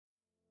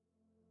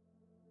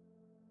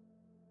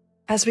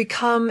As we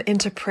come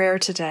into prayer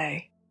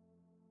today,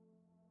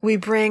 we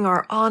bring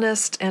our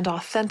honest and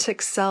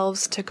authentic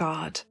selves to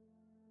God,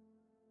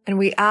 and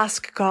we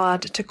ask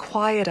God to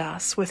quiet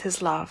us with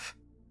His love.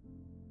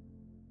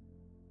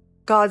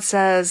 God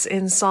says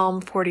in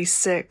Psalm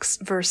 46,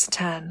 verse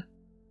 10,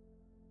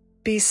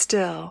 "Be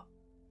still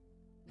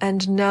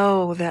and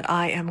know that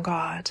I am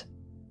God."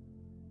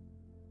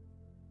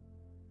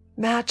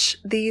 Match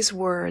these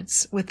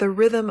words with the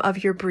rhythm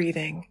of your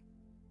breathing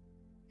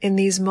in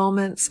these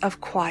moments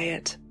of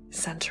quiet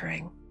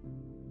centering.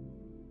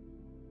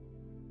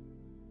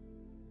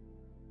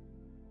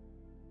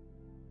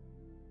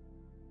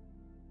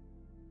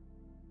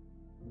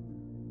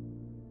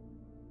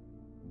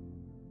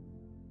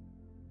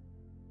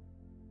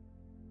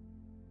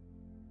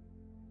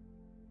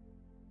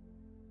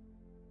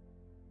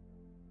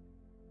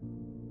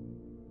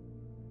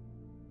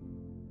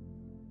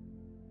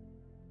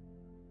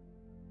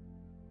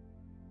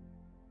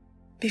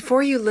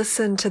 Before you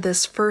listen to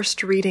this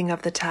first reading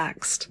of the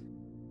text,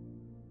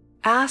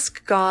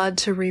 ask God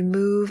to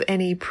remove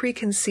any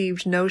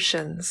preconceived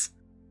notions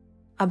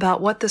about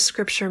what the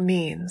scripture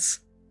means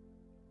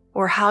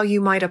or how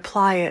you might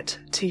apply it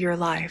to your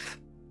life.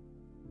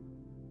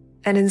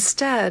 And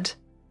instead,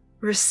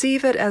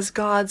 receive it as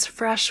God's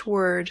fresh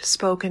word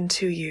spoken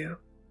to you.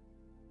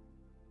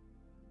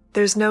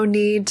 There's no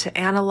need to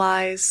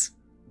analyze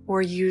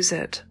or use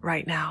it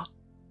right now.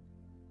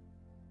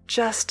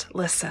 Just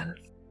listen.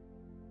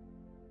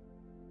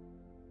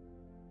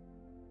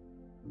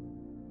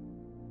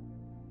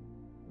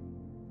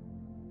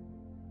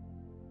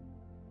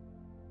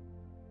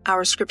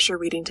 Our scripture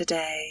reading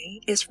today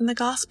is from the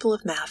Gospel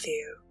of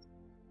Matthew,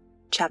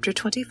 chapter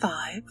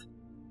 25,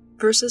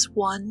 verses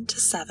 1 to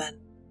 7.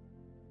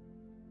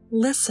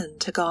 Listen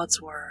to God's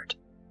word.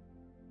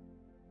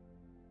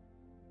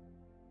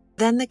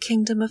 Then the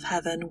kingdom of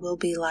heaven will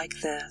be like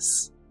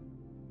this.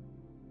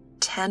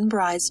 10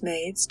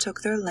 bridesmaids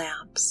took their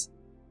lamps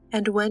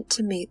and went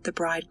to meet the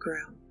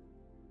bridegroom.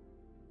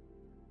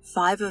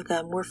 5 of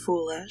them were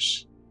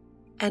foolish,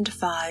 and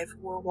 5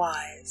 were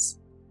wise.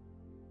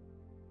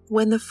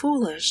 When the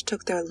foolish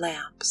took their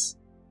lamps,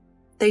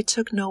 they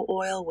took no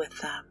oil with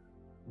them,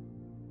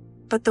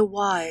 but the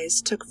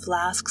wise took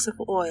flasks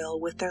of oil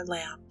with their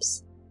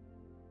lamps.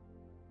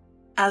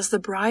 As the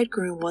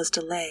bridegroom was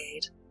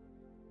delayed,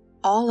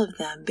 all of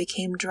them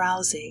became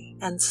drowsy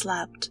and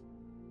slept.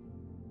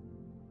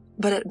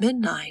 But at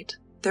midnight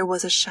there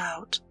was a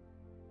shout,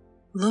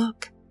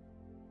 "Look,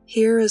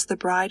 here is the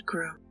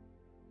bridegroom.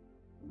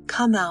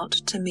 Come out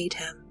to meet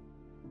him."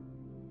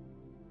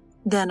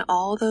 Then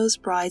all those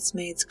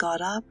bridesmaids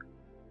got up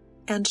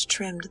and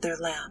trimmed their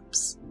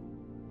lamps.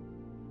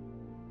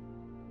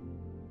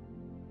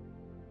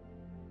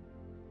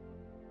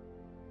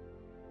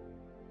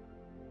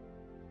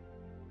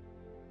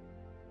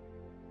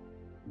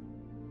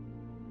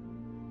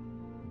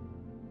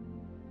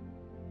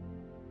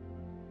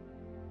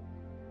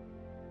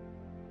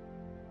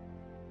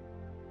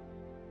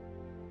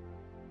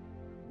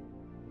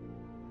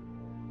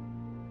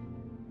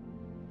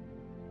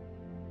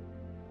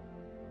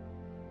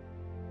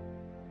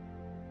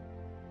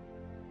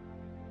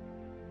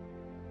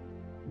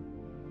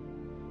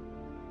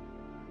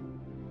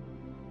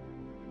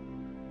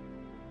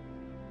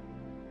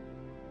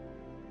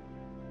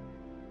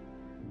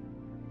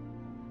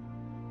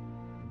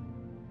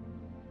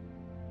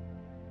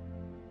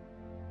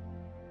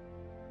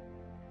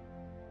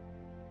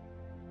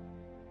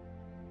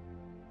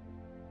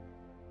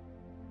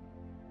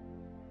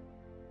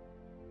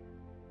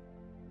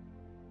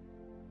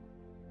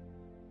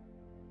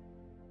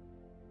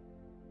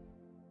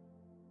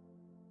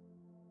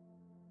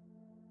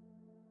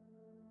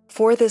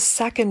 For this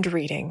second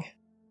reading,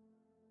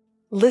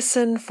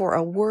 listen for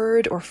a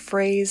word or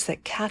phrase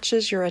that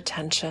catches your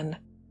attention,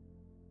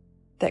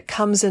 that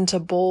comes into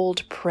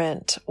bold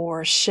print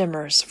or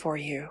shimmers for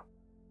you.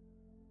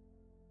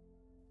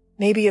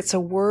 Maybe it's a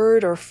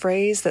word or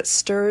phrase that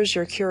stirs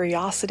your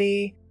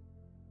curiosity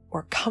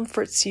or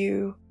comforts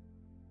you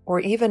or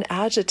even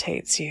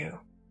agitates you.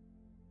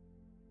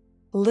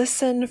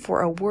 Listen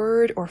for a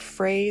word or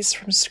phrase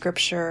from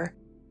Scripture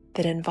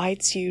that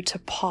invites you to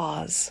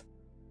pause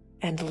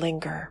and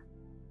linger.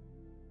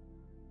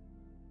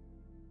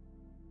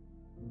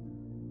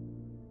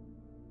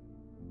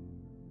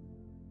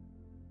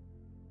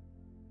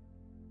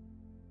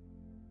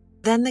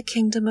 Then the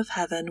kingdom of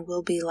heaven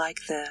will be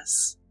like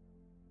this.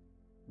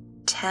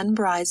 10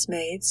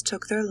 bridesmaids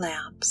took their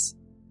lamps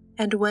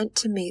and went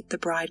to meet the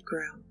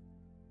bridegroom.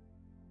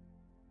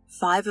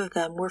 5 of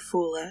them were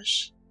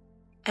foolish,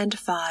 and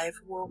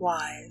 5 were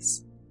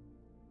wise.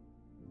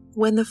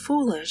 When the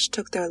foolish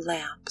took their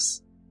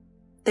lamps,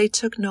 they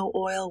took no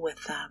oil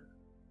with them,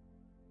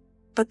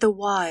 but the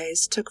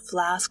wise took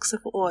flasks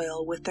of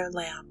oil with their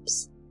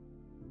lamps.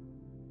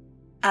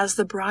 As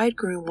the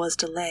bridegroom was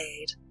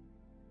delayed,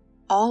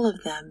 all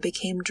of them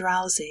became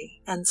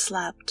drowsy and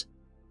slept.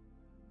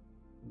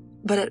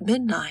 But at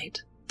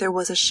midnight there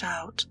was a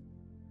shout,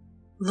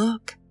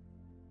 "Look,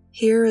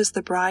 here is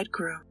the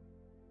bridegroom.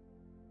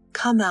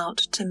 Come out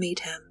to meet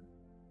him."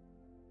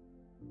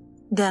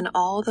 Then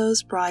all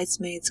those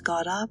bridesmaids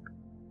got up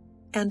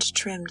and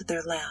trimmed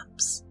their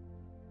lamps.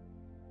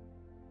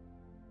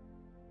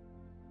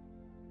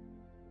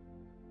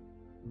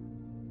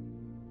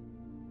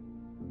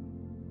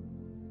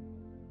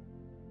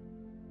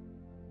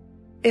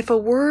 If a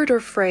word or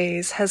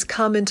phrase has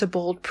come into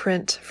bold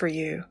print for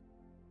you,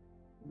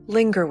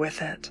 linger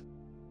with it.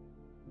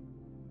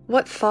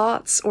 What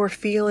thoughts or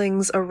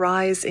feelings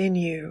arise in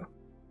you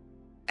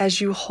as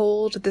you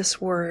hold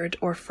this word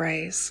or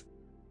phrase?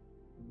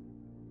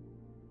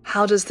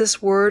 How does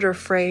this word or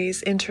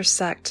phrase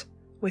intersect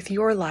with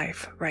your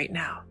life right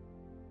now?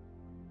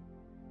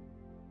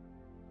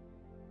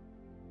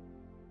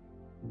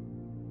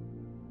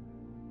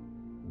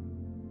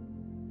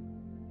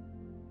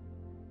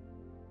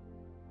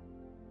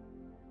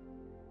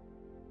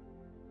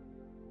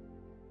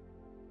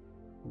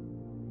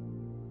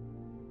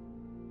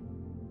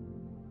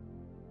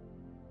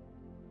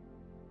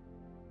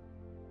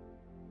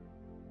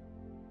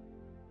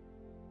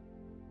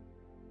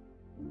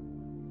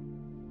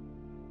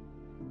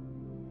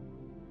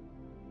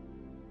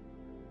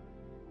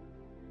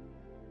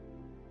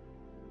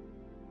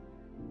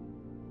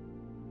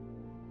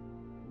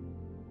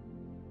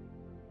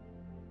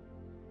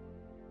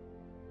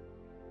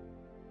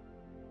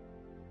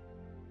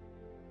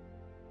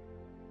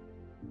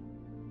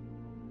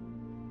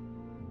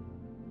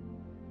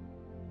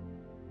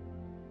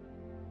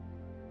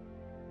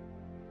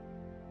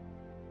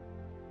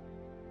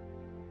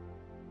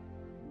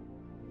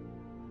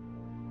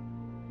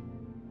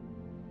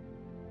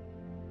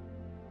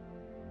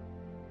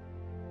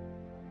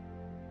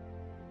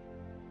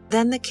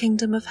 Then the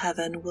kingdom of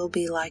heaven will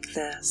be like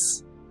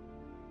this.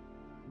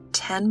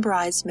 10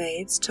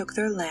 bridesmaids took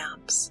their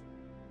lamps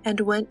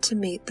and went to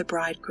meet the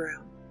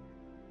bridegroom.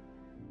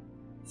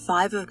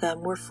 5 of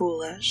them were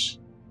foolish,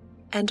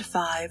 and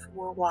 5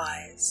 were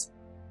wise.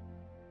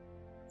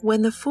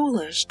 When the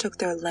foolish took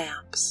their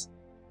lamps,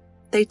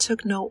 they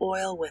took no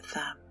oil with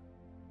them,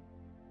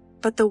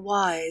 but the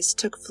wise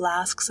took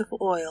flasks of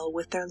oil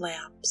with their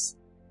lamps.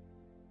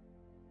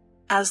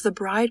 As the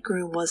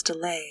bridegroom was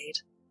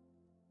delayed,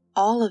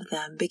 all of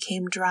them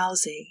became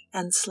drowsy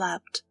and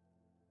slept.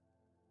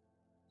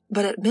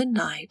 But at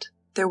midnight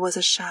there was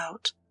a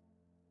shout,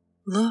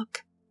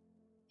 "Look,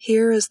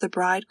 here is the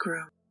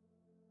bridegroom.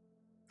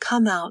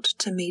 Come out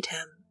to meet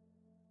him."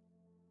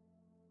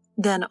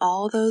 Then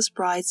all those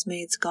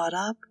bridesmaids got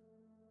up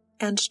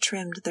and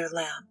trimmed their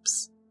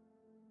lamps.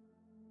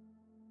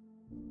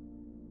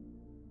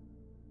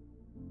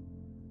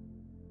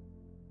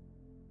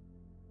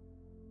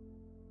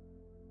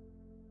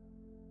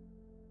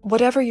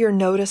 Whatever you're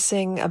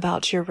noticing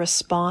about your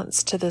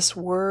response to this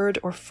word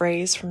or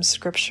phrase from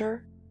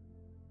Scripture,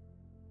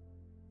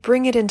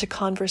 bring it into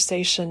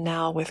conversation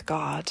now with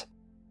God,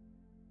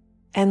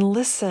 and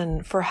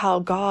listen for how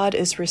God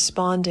is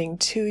responding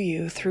to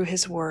you through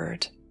His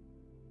Word.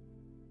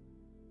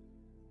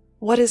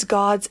 What is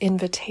God's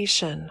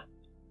invitation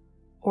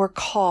or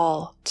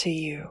call to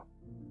you?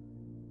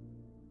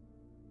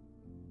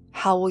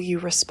 How will you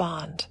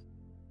respond?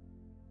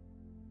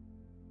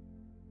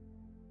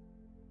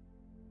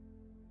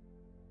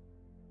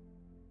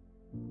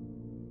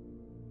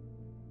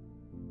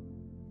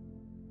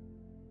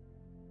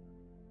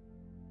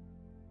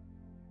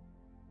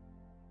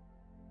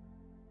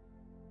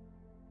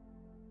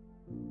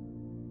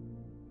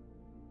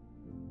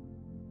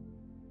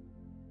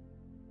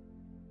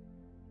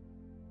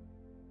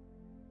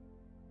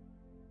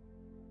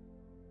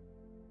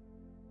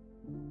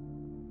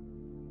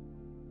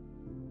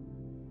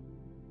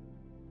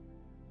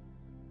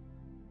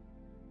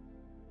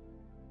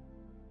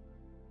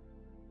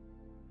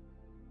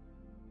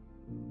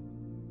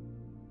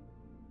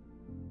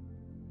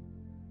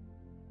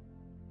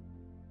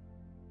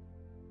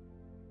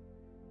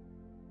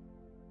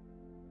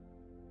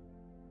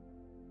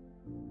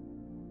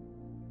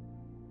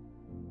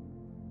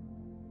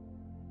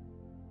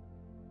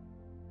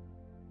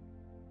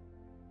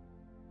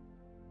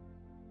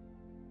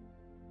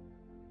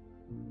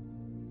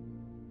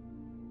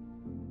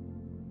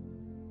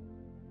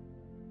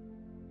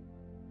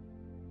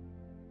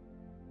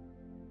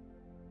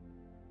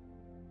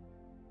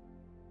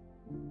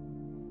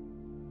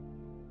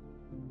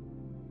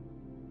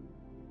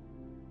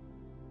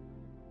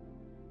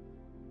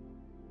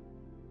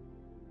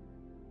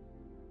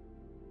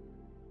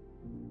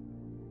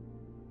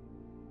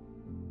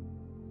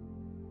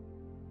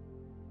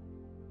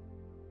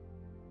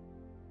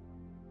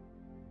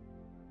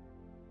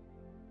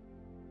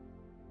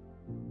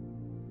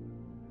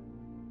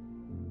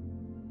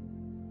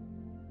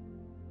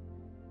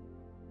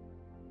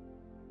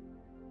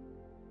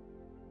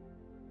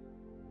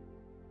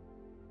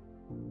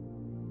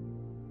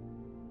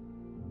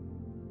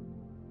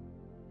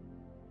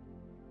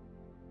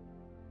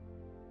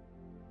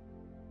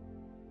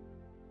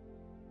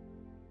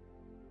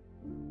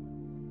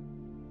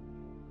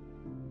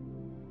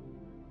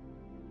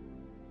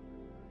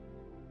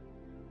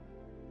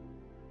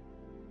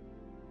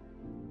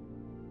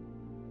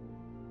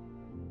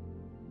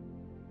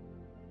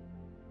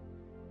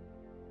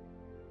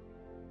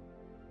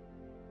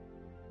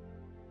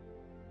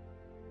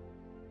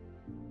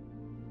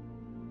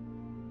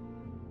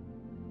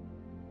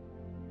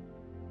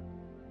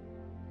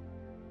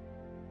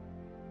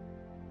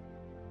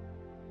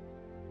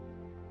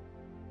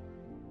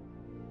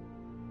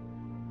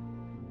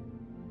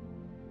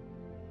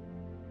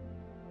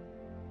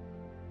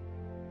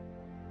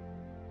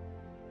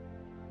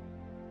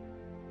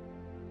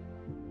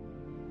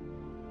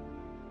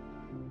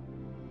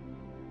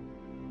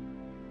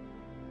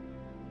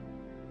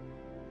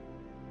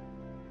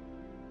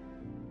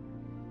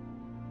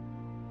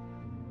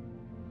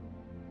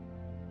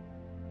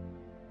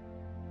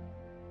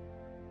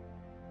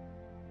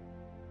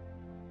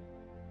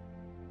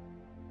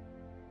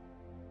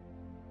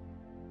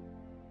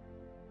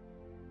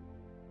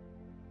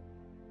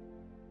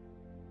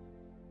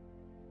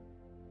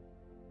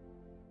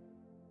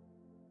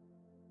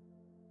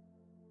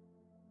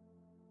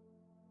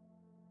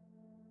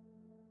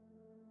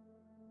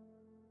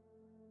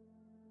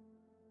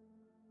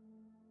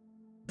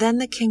 Then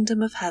the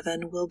kingdom of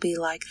heaven will be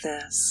like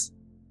this.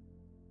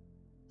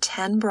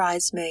 10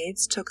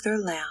 bridesmaids took their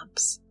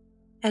lamps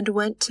and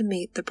went to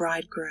meet the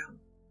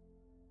bridegroom.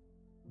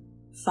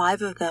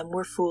 5 of them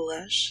were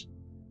foolish,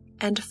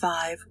 and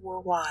 5 were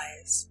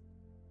wise.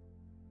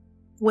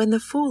 When the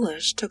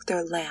foolish took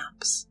their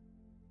lamps,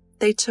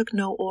 they took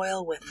no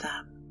oil with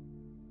them,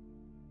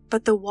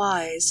 but the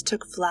wise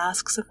took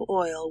flasks of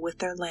oil with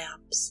their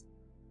lamps.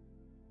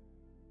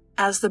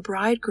 As the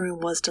bridegroom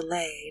was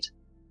delayed,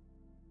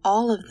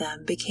 all of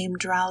them became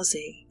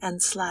drowsy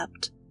and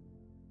slept.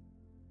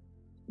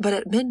 But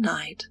at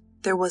midnight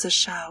there was a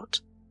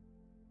shout,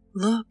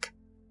 "Look,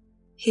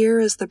 here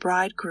is the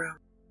bridegroom.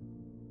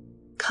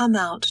 Come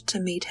out to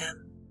meet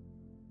him."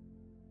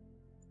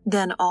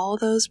 Then all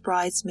those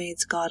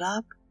bridesmaids got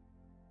up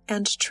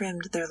and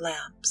trimmed their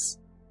lamps.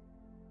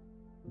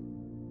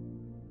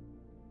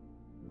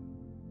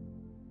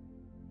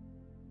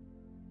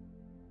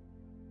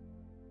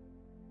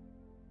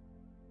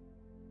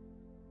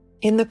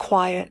 In the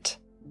quiet,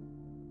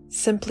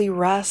 simply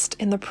rest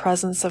in the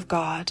presence of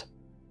God.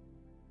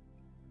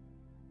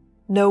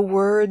 No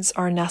words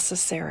are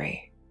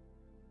necessary.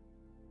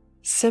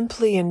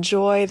 Simply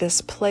enjoy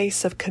this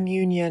place of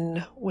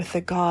communion with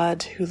the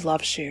God who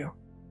loves you.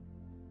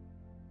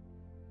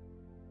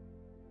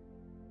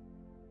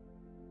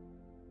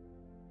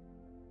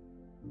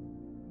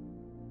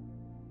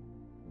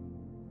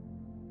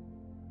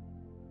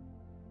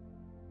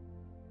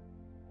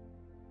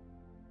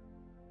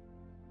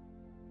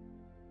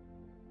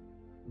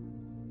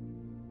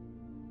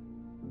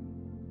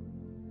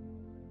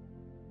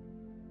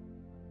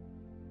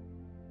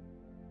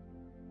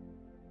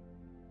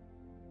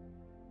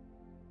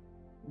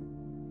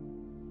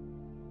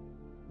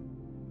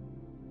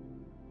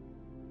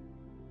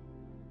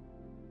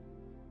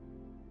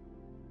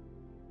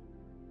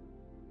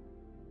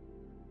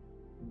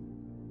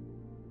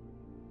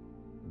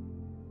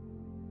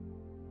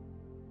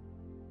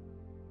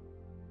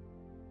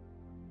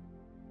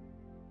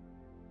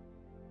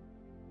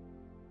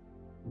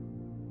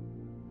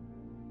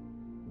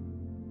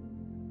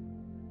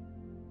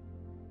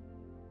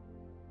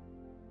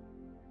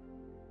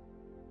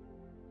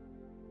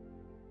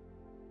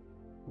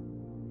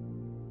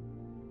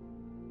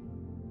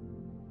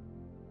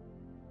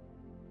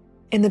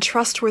 In the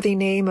trustworthy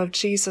name of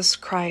Jesus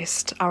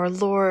Christ, our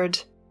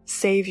Lord,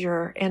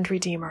 Savior, and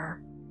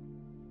Redeemer.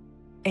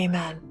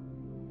 Amen.